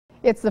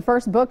It's the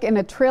first book in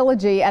a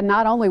trilogy, and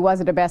not only was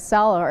it a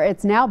bestseller,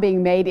 it's now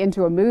being made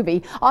into a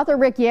movie. Author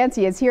Rick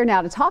Yancey is here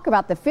now to talk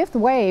about the fifth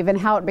wave and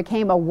how it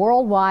became a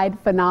worldwide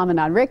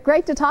phenomenon. Rick,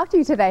 great to talk to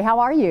you today.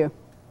 How are you?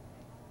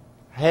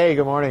 Hey,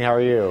 good morning. How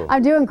are you?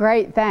 I'm doing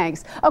great,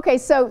 thanks. Okay,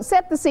 so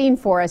set the scene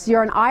for us.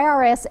 You're an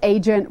IRS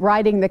agent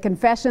writing The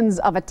Confessions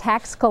of a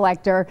Tax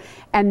Collector,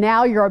 and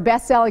now you're a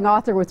best-selling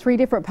author with 3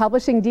 different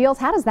publishing deals.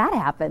 How does that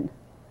happen?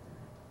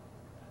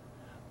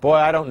 Boy,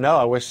 I don't know.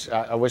 I wish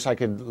I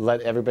could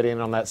let everybody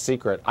in on that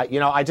secret.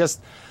 I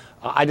just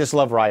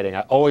love writing.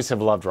 I always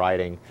have loved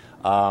writing.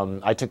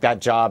 I took that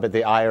job at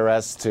the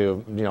IRS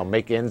to,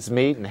 make ends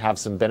meet and have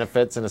some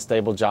benefits and a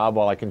stable job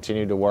while I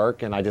continued to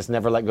work, and I just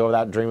never let go of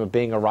that dream of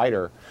being a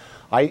writer.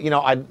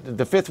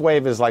 The fifth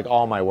wave is like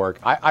all my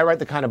work. I write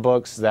the kind of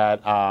books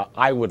that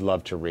I would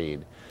love to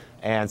read,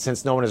 and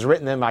since no one has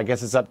written them, I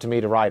guess it's up to me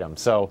to write them.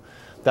 So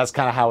that's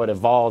kind of how it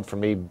evolved for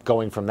me,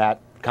 going from that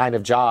kind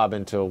of job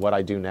into what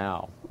I do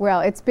now.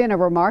 Well, it's been a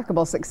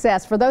remarkable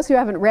success. For those who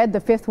haven't read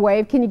The Fifth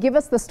Wave, can you give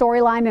us the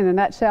storyline in a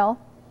nutshell?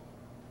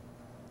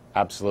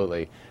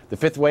 Absolutely. The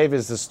Fifth Wave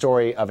is the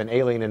story of an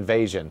alien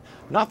invasion.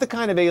 Not the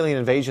kind of alien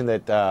invasion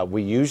that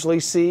we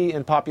usually see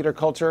in popular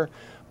culture,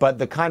 but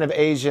the kind of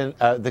alien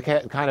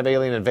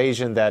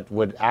invasion that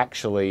would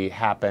actually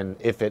happen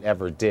if it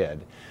ever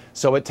did.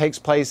 So it takes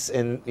place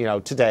in,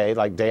 today,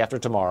 like day after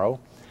tomorrow.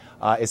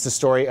 It's the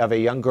story of a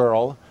young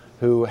girl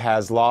who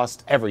has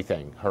lost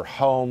everything, her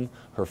home,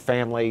 her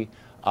family,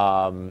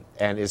 and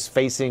is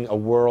facing a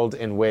world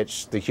in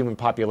which the human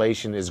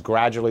population is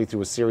gradually, through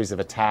a series of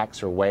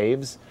attacks or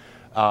waves,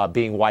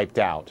 being wiped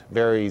out.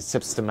 Very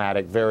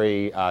systematic,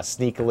 very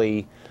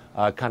sneakily,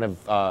 kind of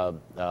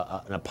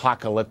an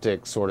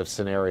apocalyptic sort of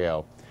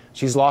scenario.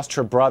 She's lost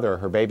her brother,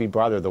 her baby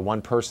brother, the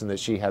one person that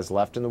she has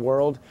left in the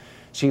world.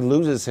 She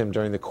loses him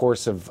during the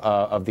course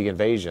of the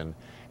invasion,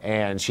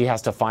 and she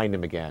has to find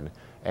him again.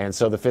 And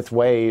so the fifth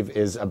wave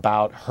is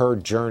about her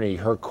journey,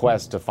 her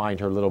quest to find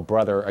her little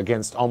brother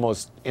against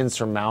almost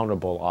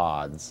insurmountable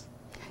odds.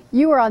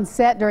 You were on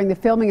set during the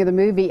filming of the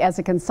movie as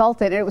a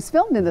consultant, and it was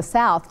filmed in the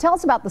South. Tell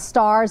us about the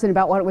stars and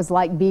about what it was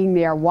like being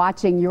there,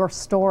 watching your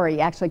story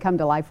actually come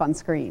to life on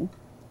screen.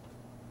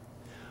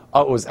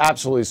 Oh, it was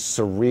absolutely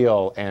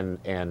surreal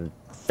and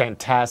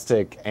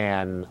fantastic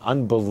and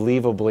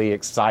unbelievably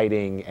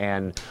exciting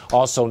and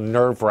also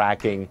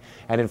nerve-wracking.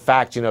 And in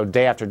fact,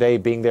 day after day,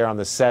 being there on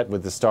the set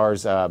with the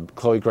stars,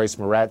 Chloe Grace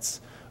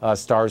Moretz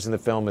stars in the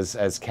film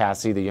as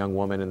Cassie, the young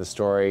woman in the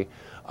story.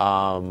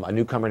 A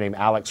newcomer named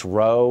Alex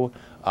Rowe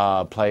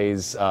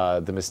plays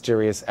the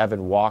mysterious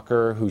Evan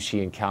Walker, who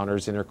she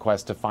encounters in her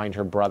quest to find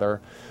her brother.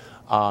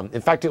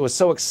 In fact, it was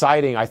so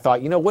exciting, I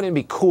thought, wouldn't it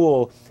be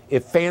cool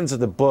if fans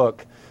of the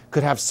book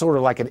could have sort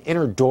of like an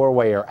inner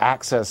doorway or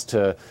access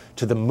to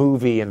the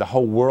movie and the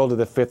whole world of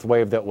the fifth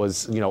wave that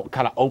was,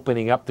 kind of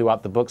opening up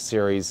throughout the book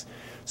series.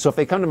 So if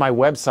they come to my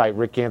website,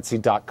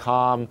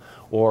 rickyancey.com,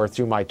 or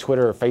through my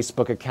Twitter or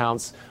Facebook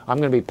accounts, I'm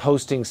going to be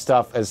posting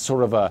stuff as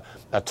sort of a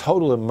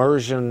total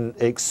immersion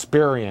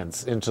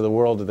experience into the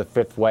world of the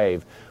fifth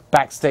wave.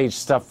 Backstage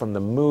stuff from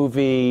the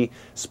movie,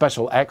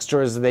 special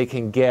extras they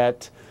can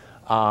get,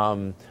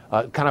 kind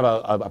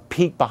of a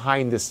peek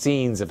behind the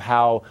scenes of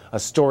how a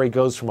story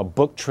goes from a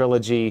book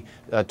trilogy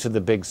to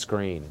the big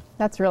screen.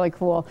 That's really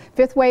cool.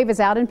 Fifth Wave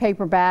is out in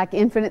paperback.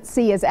 Infinite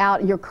Sea is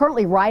out. You're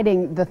currently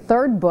writing the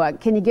 3rd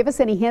book. Can you give us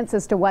any hints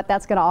as to what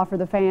that's going to offer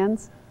the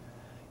fans?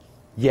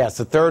 Yes,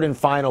 the 3rd and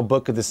final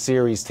book of the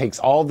series takes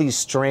all these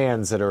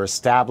strands that are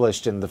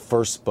established in the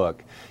first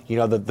book.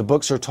 The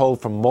books are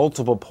told from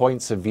multiple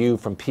points of view,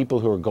 from people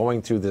who are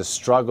going through this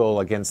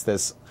struggle against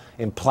this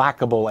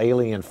implacable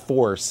alien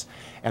force,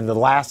 and the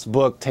last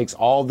book takes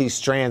all these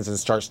strands and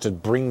starts to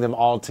bring them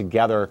all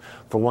together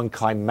for one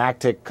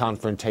climactic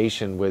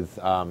confrontation with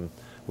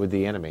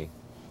the enemy.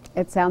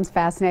 It sounds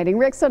fascinating.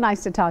 Rick, so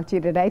nice to talk to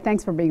you today.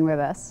 Thanks for being with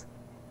us.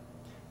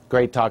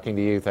 Great talking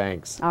to you.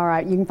 Thanks. All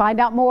right, you can find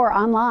out more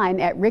online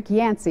at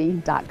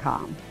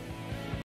rickyancey.com.